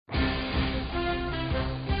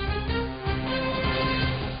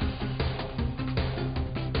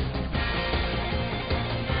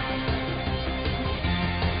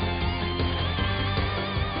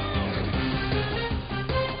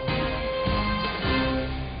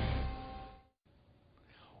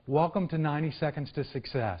Welcome to 90 Seconds to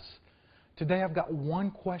Success. Today I've got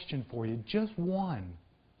one question for you, just one.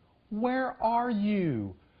 Where are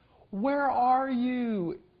you? Where are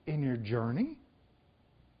you in your journey?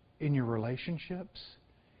 In your relationships?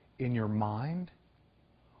 In your mind?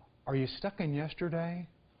 Are you stuck in yesterday?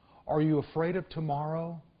 Are you afraid of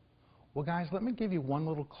tomorrow? Well, guys, let me give you one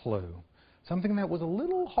little clue. Something that was a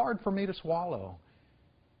little hard for me to swallow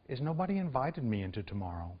is nobody invited me into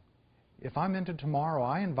tomorrow. If I'm into tomorrow,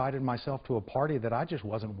 I invited myself to a party that I just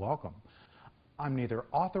wasn't welcome. I'm neither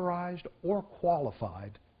authorized or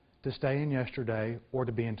qualified to stay in yesterday or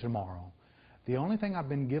to be in tomorrow. The only thing I've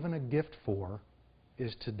been given a gift for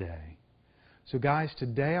is today. So guys,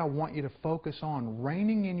 today I want you to focus on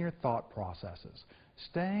reining in your thought processes,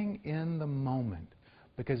 staying in the moment,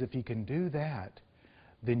 because if you can do that,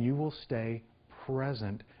 then you will stay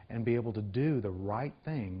present and be able to do the right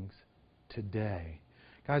things today.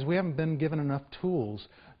 Guys, we haven't been given enough tools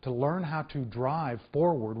to learn how to drive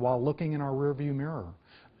forward while looking in our rearview mirror.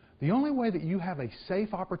 The only way that you have a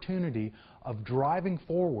safe opportunity of driving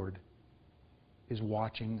forward is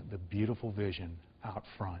watching the beautiful vision out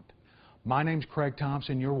front. My name's Craig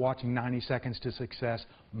Thompson. You're watching 90 Seconds to Success.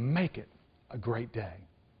 Make it a great day.